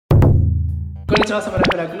こんにちは、サムライ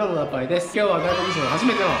フラッグののだぱいです。今日は外国人の初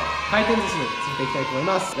めての回転寿司に連れて行きたいと思い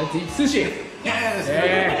ます。Let's eat sushi! Yes!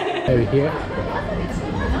 Over here.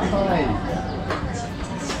 Hi.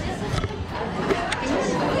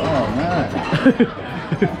 Oh man.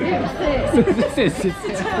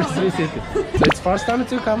 So it's first time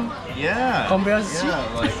to come. Yeah. Come here, sushi? Yeah,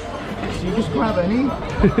 like, did you just grab any?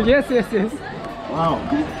 Yes. Wow.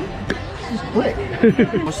 This is quick.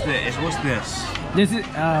 What's this? This is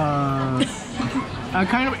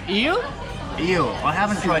kind of eel. Eel. I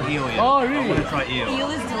haven't tried eel yet. Oh, really? I want to try eel. Eel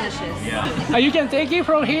is delicious. Yeah. You can take it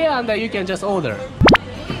from here and you can just order.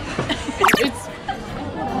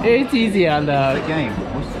 It's easy and What's the game?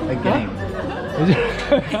 What's the game?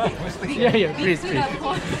 What's the game? yeah, please.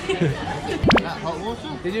 That hot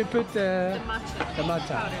water? Did you put the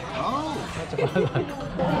matcha? Oh. Matcha powder.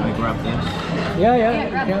 Let me grab this.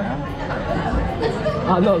 Yeah.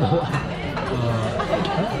 No. No.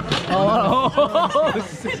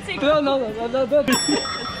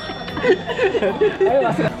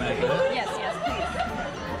 Yes,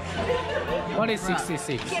 please. What is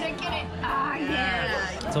 66? Get it. Ah,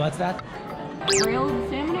 yeah. So what's that? Grilled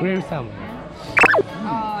salmon? Grilled salmon.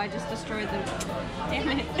 Oh, I just destroyed them. Damn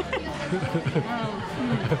it.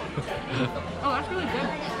 Oh, that's really good.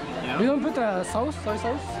 You don't put a sauce, soy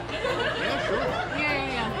sauce? Yeah, sure. Yeah.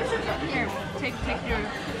 Here, take your...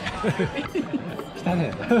 That's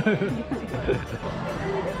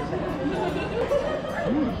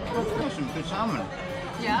Some good salmon.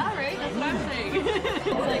 Yeah, right? That's what I'm saying.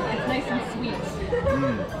 It's nice and sweet.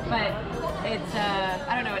 But it's, I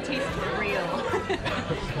don't know, it tastes real.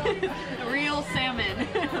 Real salmon.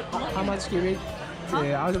 How much give it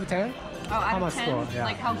out of 10? Oh, out How of much 10? score? Yeah.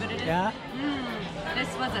 Like how good it is? Yeah.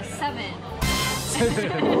 This was a 7.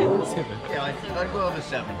 7. Yeah, I'd go over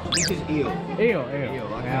 7. This is eel. Eel. Okay.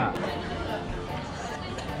 Yeah.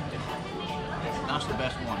 That's the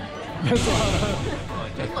best one. That's Oh,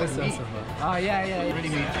 it tastes like meat. Oh, yeah. Really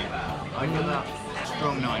meaty. I give that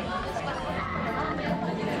strong 9.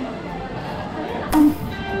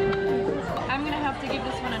 I'm gonna have to give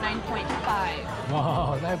this one a 9.5.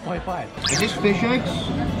 Wow, 9.5. Is this fish eggs?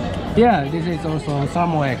 Yeah, this is also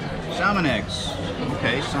salmon egg. Salmon eggs.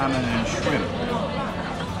 Okay, salmon and shrimp.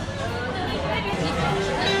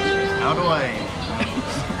 How do I...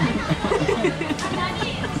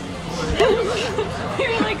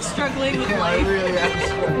 You're like struggling with Yeah, I life. really am.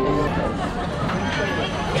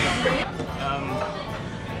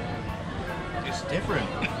 It's different.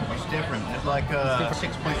 It's like 6.5.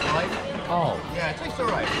 Oh. Yeah, it tastes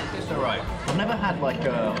alright. I've never had like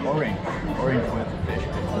orange with fish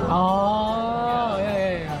before. Oh,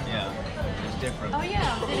 yeah. Yeah, it's different. Oh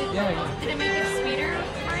yeah. Did it make it sweeter,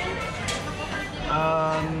 Brian?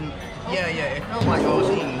 Yeah. It felt like I was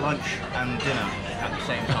eating lunch and dinner at the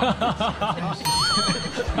same time.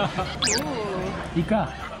 Ooh. Ika,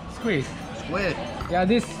 squid. Squid. Yeah,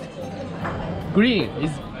 this green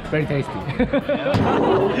is very tasty.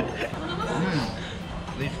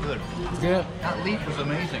 Leaf's good. It's good. That leaf was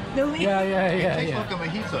amazing. The leaf. Yeah. It tastes like a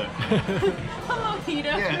mojito. Mojito.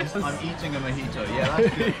 Yes, I'm eating a mojito. Yeah,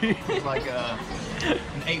 that's good. It's like an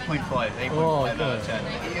 8.5 Oh, out of 10.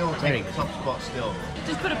 It'll take the top spot still.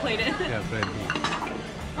 Just put a plate in. Yeah, very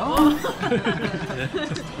Oh.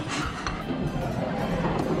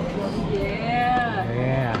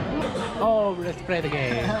 Yeah. Oh, let's play the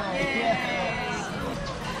game. Yay.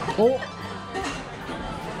 Oh.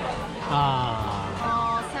 Ah.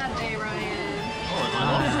 Oh, sad day, Ryan.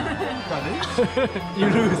 You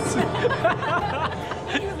lose.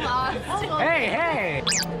 You lost. Hey.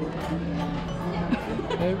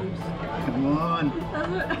 Come on.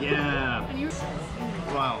 Yeah.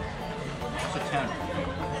 Wow. That's a 10.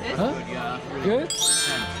 This? Huh? Good, yeah, that's really Good? 10.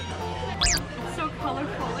 It's so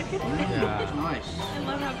colorful. Look at this. Yeah, it's nice. I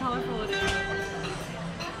love how colorful it is.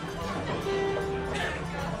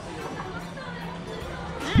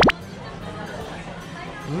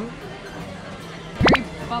 Very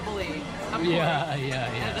bubbly. Of course. Yeah.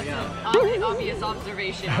 That's an obvious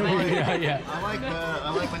observation. But Yeah. I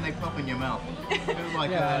like when they pop in your mouth. It feels like,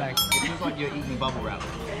 Yeah, it feels like you're eating bubble wrap.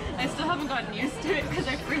 I still haven't gotten used to it because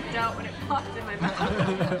I freaked out when it popped in my mouth.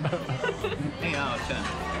 8 out of 10.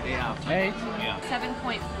 8 out of 10. 8. Yeah.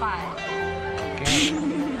 7.5. Okay.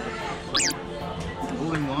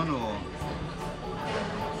 All in one or?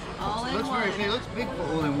 All in Looks one. very big. It looks big for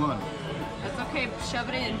all in one. That's okay. Shove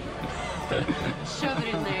it in. Shove it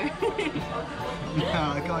in there. No,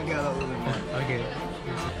 I can't get that all in one. Okay.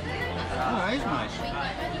 Oh, that is nice.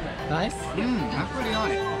 Nice? That's pretty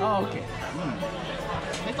nice. Oh, okay.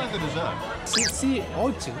 Tastes like a dessert. Sea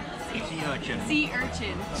urchin. Sea urchin. Sea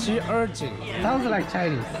urchin. Sea urchin. Sounds like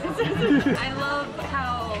Chinese. I love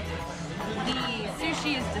how the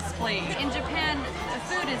sushi is displayed. In Japan, the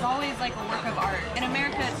food is always like a work of art. In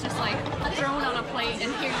America, it's just like thrown on a plate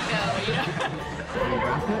and here you go. You know?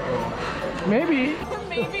 Maybe.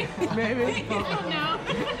 Maybe. Maybe. I don't know.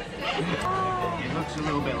 It looks a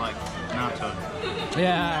little bit like natto.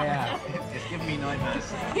 Yeah. It's giving me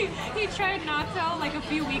nightmares. He tried natto like a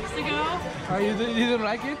few weeks ago. Oh, you didn't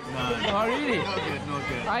like it? No. Oh, really? Not good, not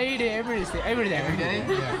good. I eat it every day. Every day?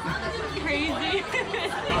 Yeah. Crazy.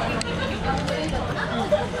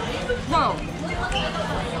 Whoa.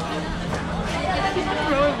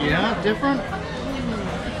 Yeah, different.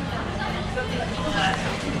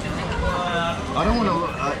 I don't want to.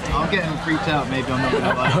 I'm getting freaked out. Maybe I'm not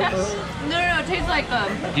gonna like this. No, it tastes like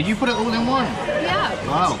Did you put it all in one? yeah.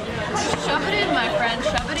 Wow. Shove it in, my friend.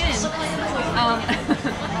 Shove it in.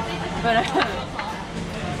 But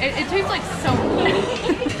it tastes like soap.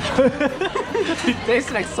 It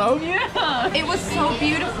tastes like soap? Yeah. It was so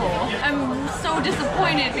beautiful. I'm so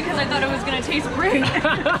disappointed because I thought it was gonna taste great.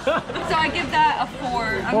 So I give that a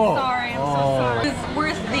 4. I'm Oh. sorry. I'm so Oh. sorry. It's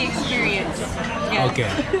worth the experience. Yes. Okay.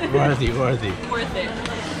 Worthy. Worth it.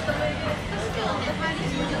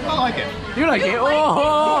 I like it. You like it? Oh,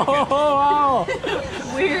 wow.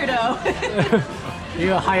 Weirdo.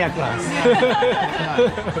 You're higher class.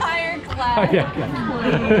 Higher class. Higher class.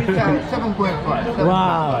 7.5.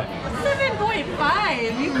 Wow.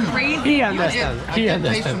 7.5. You crazy? He understands. I He can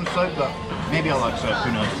taste some understands. soap, but maybe I like soap. Who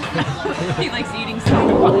knows? He likes eating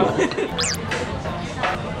soap.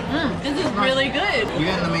 This is really good. You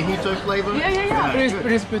getting the mojito flavor? Yeah.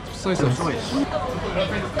 Please put soy sauce. Choice.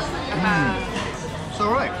 It's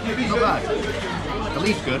alright. Not bad. The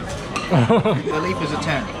leaf's good. The leaf is a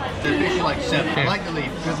 10. The fish is like 7. I like the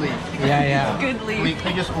leaf. Good leaf. Yeah. Good Can leaf.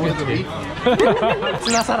 we just order the leaf?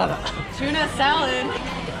 Tuna salad. Tuna salad.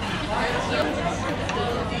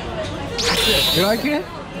 You like it?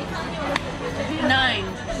 9.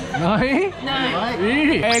 9? 9. Right?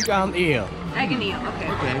 Really? Egg and eel. Egg and eel. Okay.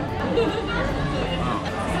 Okay.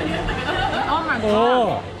 Oh my god.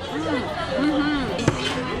 Oh.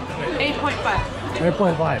 8.5.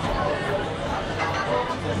 8.5.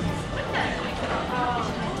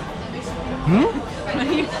 Hmm?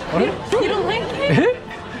 You don't like it?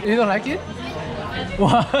 You don't like it?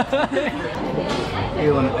 Why?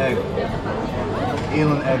 Eel and egg.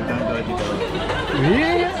 Eel and egg don't go together.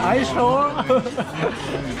 Really? Are you sure?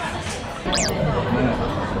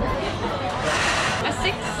 A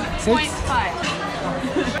 6.5.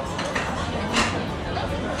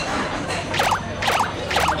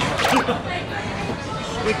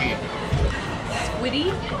 Squiggy. Squiddy?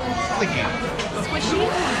 Squiggy. Squishy?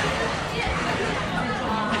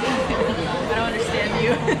 I don't understand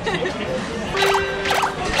you.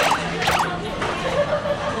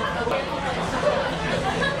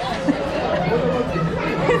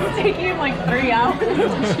 It's taking him like 3 hours to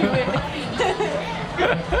chew it.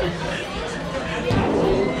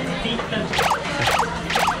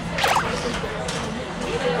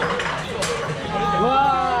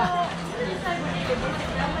 Wow.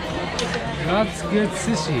 That's good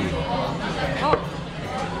sushi. Oh.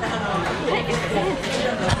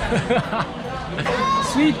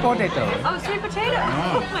 Sweet potato. Oh, sweet potato.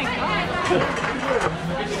 Oh my god.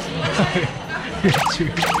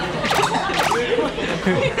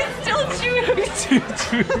 Still chewing.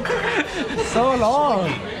 So long.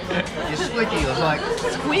 It's squidgy. It's like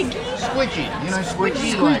Squiggy? squidgy. You know,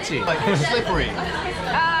 squidgy. Squidgy. Like it's slippery.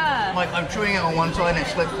 Ah. Like I'm chewing it on one side and it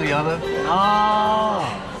slips to the other.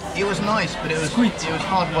 Ah. It was nice, but it was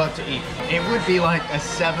hard work to eat. It would be like a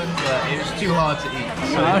 7, but it was too hard to eat.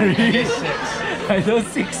 So Sorry. it's 6. I don't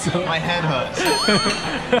think so. My head hurts.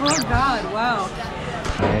 Oh god, wow.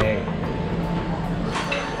 Hey.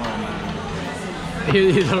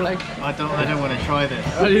 You don't like? I don't want to try this.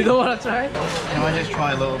 Oh, you don't want to try? Can I just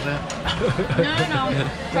try a little bit? No.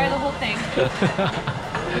 Try the whole thing.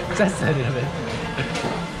 Just a little bit.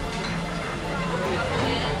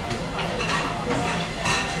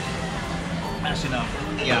 That's enough.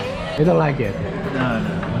 Yeah. You don't like it? No.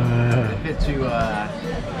 A bit too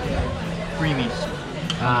creamy.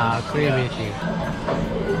 Creamy thing.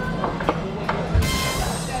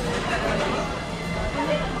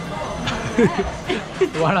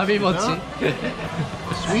 Warabi mochi.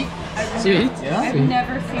 Sweet? Sweet? Yeah. I've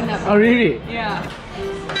never seen that before. Oh, really? Yeah.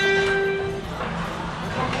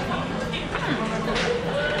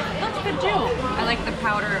 Looks good too. I like the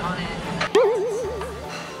powder on it.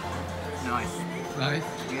 Nice. Nice.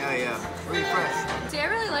 Yeah. Really fresh. See, I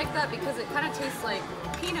really like that because it kind of tastes like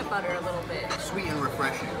peanut butter a little bit. Sweet and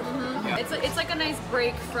refreshing. Yeah. It's like a nice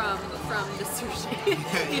break from the sushi,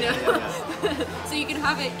 you know. So you can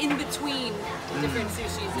have it in between different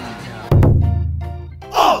sushis.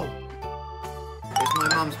 Oh! It's my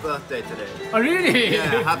mum's birthday today. Oh, really?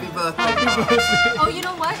 Yeah, happy birthday. Happy birthday. Oh, you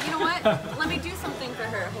know what? You know what? Let me do something for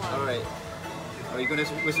her. Hold on. Alright. Are you gonna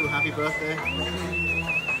whistle happy birthday?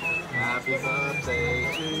 Happy birthday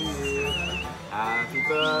to you. Happy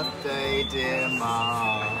birthday, dear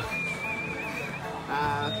Mom.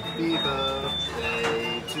 Happy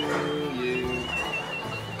birthday to you.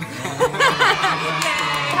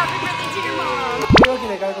 Happy birthday to your mom. というわけ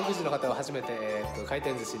で外国人の方を初めて、回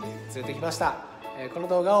転寿司に連れてきました。この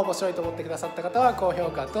動画を面白いと思ってくださった方は高評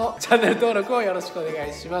価とチャンネル登録をよろしくお願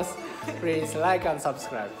いします。Please like and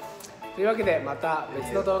subscribe。というわけでまた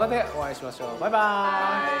別の動画でお会いしましょう。バイ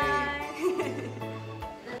バーイ。